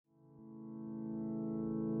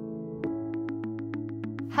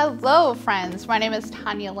Hello friends, my name is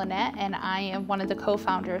Tanya Lynette and I am one of the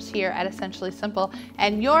co-founders here at Essentially Simple,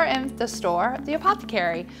 and you're in the store, The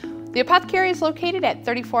Apothecary. The Apothecary is located at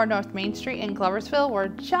 34 North Main Street in Gloversville. We're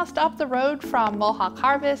just up the road from Mohawk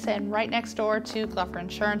Harvest and right next door to Glover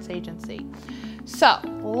Insurance Agency. So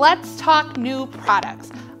let's talk new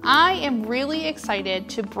products. I am really excited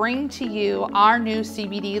to bring to you our new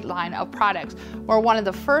CBD line of products. We're one of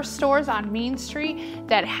the first stores on Main Street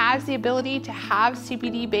that has the ability to have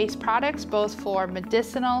CBD-based products, both for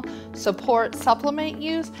medicinal support supplement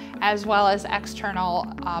use, as well as external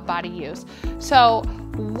body use. So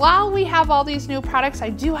while we have all these new products, I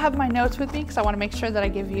do have my notes with me because I want to make sure that I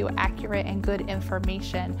give you accurate and good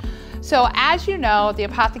information. So as you know, the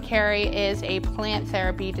Apothecary is a plant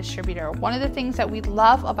therapy distributor. One of the things that we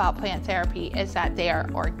love about plant therapy is that they are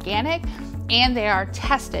organic and they are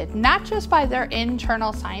tested, not just by their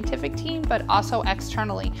internal scientific team, but also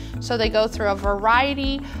externally. So they go through a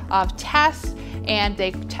variety of tests and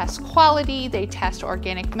they test quality, they test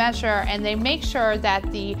organic measure, and they make sure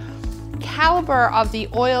that the caliber of the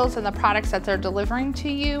oils and the products that they're delivering to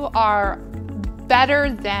you are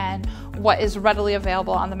better than what is readily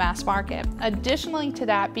available on the mass market. Additionally to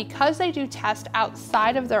that, because they do test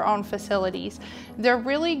outside of their own facilities, they're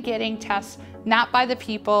really getting tests not by the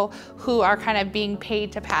people who are kind of being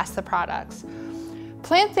paid to pass the products.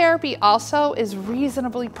 Plant therapy also is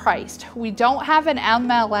reasonably priced. We don't have an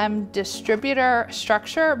MLM distributor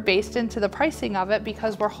structure based into the pricing of it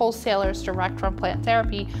because we're wholesalers direct from plant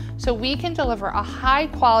therapy. So we can deliver a high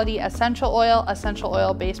quality essential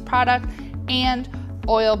oil based product and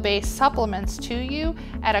oil-based supplements to you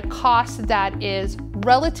at a cost that is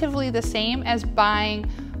relatively the same as buying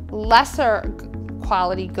lesser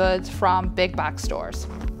quality goods from big box stores.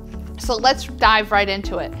 So let's dive right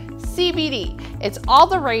into it. CBD, it's all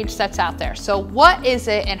the rage that's out there. So what is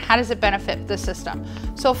it and how does it benefit the system?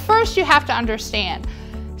 So first you have to understand,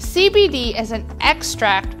 CBD is an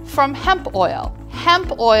extract from hemp oil.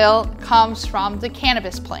 Hemp oil comes from the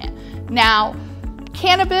cannabis plant. Now,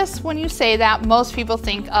 cannabis, when you say that, most people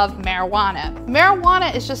think of marijuana.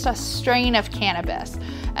 Marijuana is just a strain of cannabis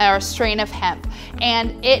or a strain of hemp,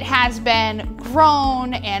 and it has been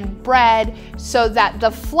grown and bred so that the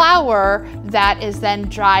flower that is then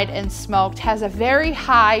dried and smoked has a very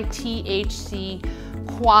high THC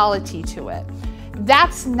quality to it.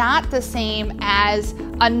 That's not the same as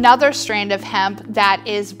another strand of hemp that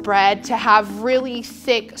is bred to have really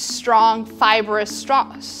thick, strong, fibrous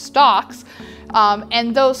stalks.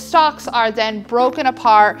 And those stalks are then broken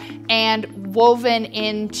apart and woven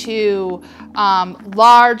into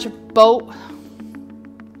large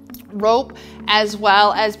rope, as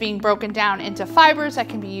well as being broken down into fibers that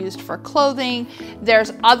can be used for clothing.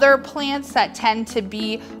 There's other plants that tend to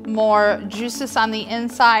be more juices on the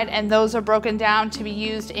inside, and those are broken down to be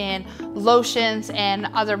used in lotions and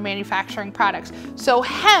other manufacturing products. So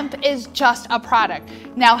hemp is just a product.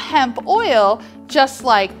 Now hemp oil, just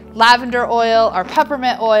like lavender oil or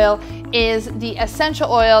peppermint oil, is the essential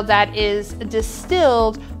oil that is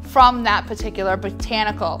distilled from that particular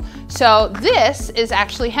botanical. So this is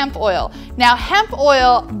actually hemp oil. Now hemp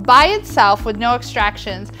oil by itself with no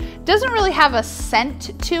extractions doesn't really have a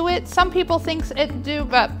scent to it. Some people think it do,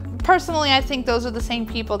 but personally I think those are the same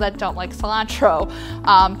people that don't like cilantro.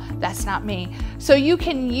 That's not me. So you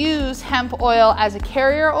can use hemp oil as a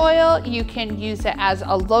carrier oil, you can use it as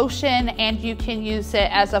a lotion, and you can use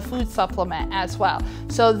it as a food supplement as well.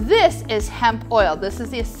 So this is hemp oil. This is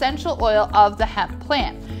the essential oil of the hemp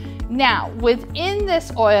plant. Now, within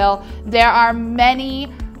this oil, there are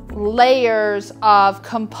many layers of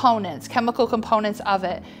components, chemical components of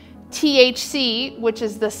it. THC, which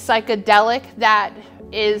is the psychedelic that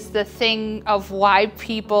is the thing of why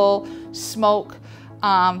people smoke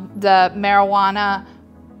the marijuana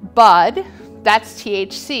bud, that's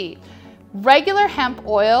THC. Regular hemp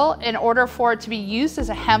oil, in order for it to be used as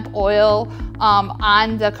a hemp oil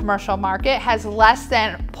on the commercial market, has less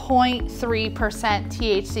than 0.3%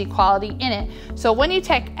 THC quality in it. So when you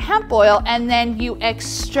take hemp oil and then you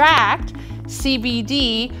extract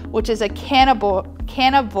CBD, which is a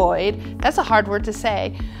cannabinoid, that's a hard word to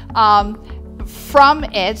say, from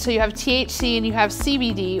it, so you have THC and you have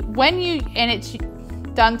CBD, and it's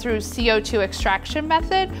done through CO2 extraction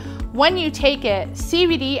method. When you take it,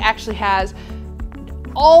 CBD actually has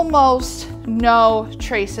almost no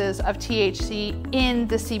traces of THC in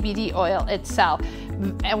the CBD oil itself,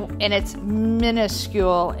 and it's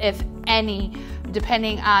minuscule, if any,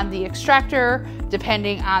 depending on the extractor,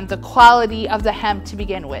 depending on the quality of the hemp to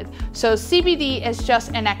begin with. So CBD is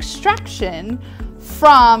just an extraction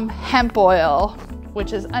from hemp oil,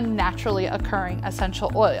 which is a naturally occurring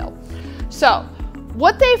essential oil. So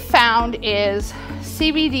what they found is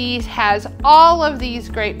CBD has all of these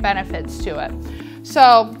great benefits to it.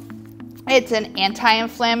 So it's an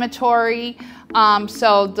anti-inflammatory,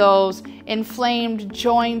 so those inflamed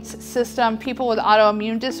joints system, people with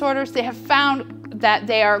autoimmune disorders, they have found that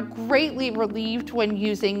they are greatly relieved when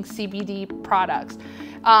using CBD products.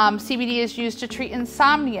 CBD is used to treat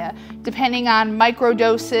insomnia. Depending on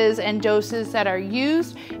microdoses and doses that are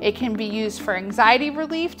used, it can be used for anxiety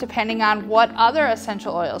relief depending on what other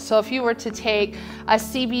essential oils. So if you were to take a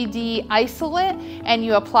CBD isolate and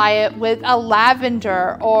you apply it with a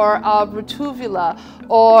lavender or a rutuvula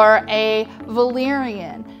or a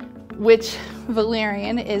valerian, which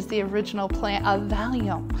valerian is the original plant of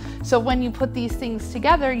Valium. So when you put these things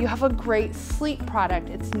together, you have a great sleep product.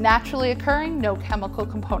 It's naturally occurring, no chemical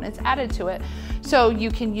components added to it. So you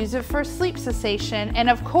can use it for sleep cessation. And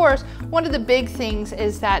of course, one of the big things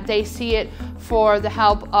is that they see it for the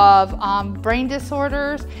help of brain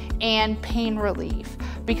disorders and pain relief,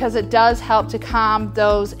 because it does help to calm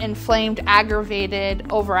those inflamed, aggravated,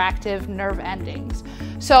 overactive nerve endings.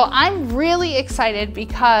 So I'm really excited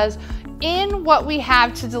because in what we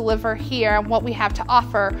have to deliver here and what we have to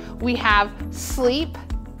offer, we have sleep,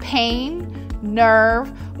 pain,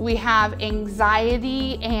 nerve, we have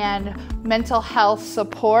anxiety and mental health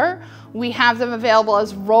support. We have them available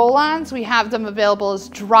as roll-ons, we have them available as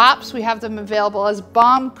drops, we have them available as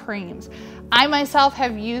balm creams. I myself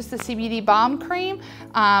have used the CBD balm cream.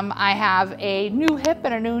 I have a new hip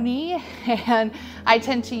and a new knee, and I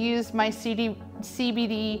tend to use my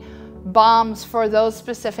CBD balms for those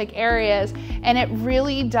specific areas, and it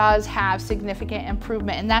really does have significant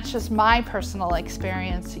improvement, and that's just my personal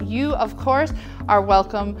experience. You, of course, are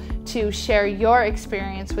welcome to share your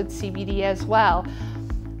experience with CBD as well.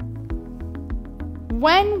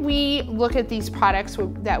 When we look at these products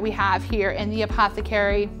that we have here in the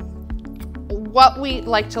Apothecary, what we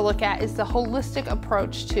like to look at is the holistic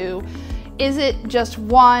approach to, is it just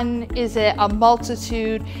one? Is it a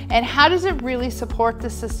multitude? And how does it really support the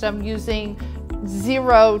system using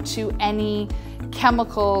zero to any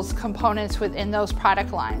chemicals, components within those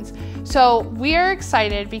product lines? So we're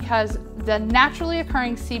excited because the naturally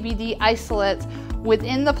occurring CBD isolates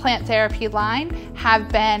within the plant therapy line have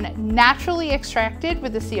been naturally extracted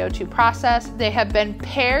with the CO2 process. They have been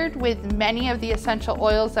paired with many of the essential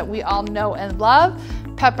oils that we all know and love: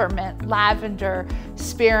 peppermint, lavender,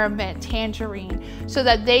 spearmint, tangerine, so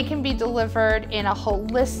that they can be delivered in a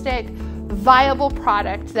holistic, viable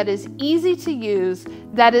product that is easy to use,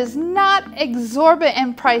 that is not exorbitant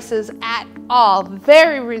in prices at all,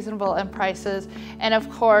 very reasonable in prices, and of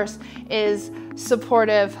course is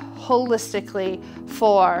supportive holistically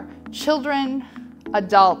for children,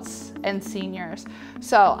 adults, and seniors.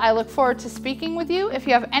 So I look forward to speaking with you. If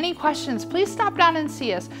you have any questions, please stop down and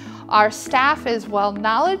see us. Our staff is well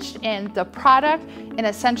knowledgeable in the product and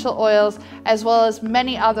essential oils, as well as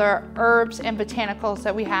many other herbs and botanicals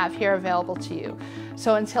that we have here available to you.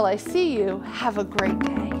 So until I see you, have a great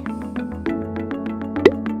day.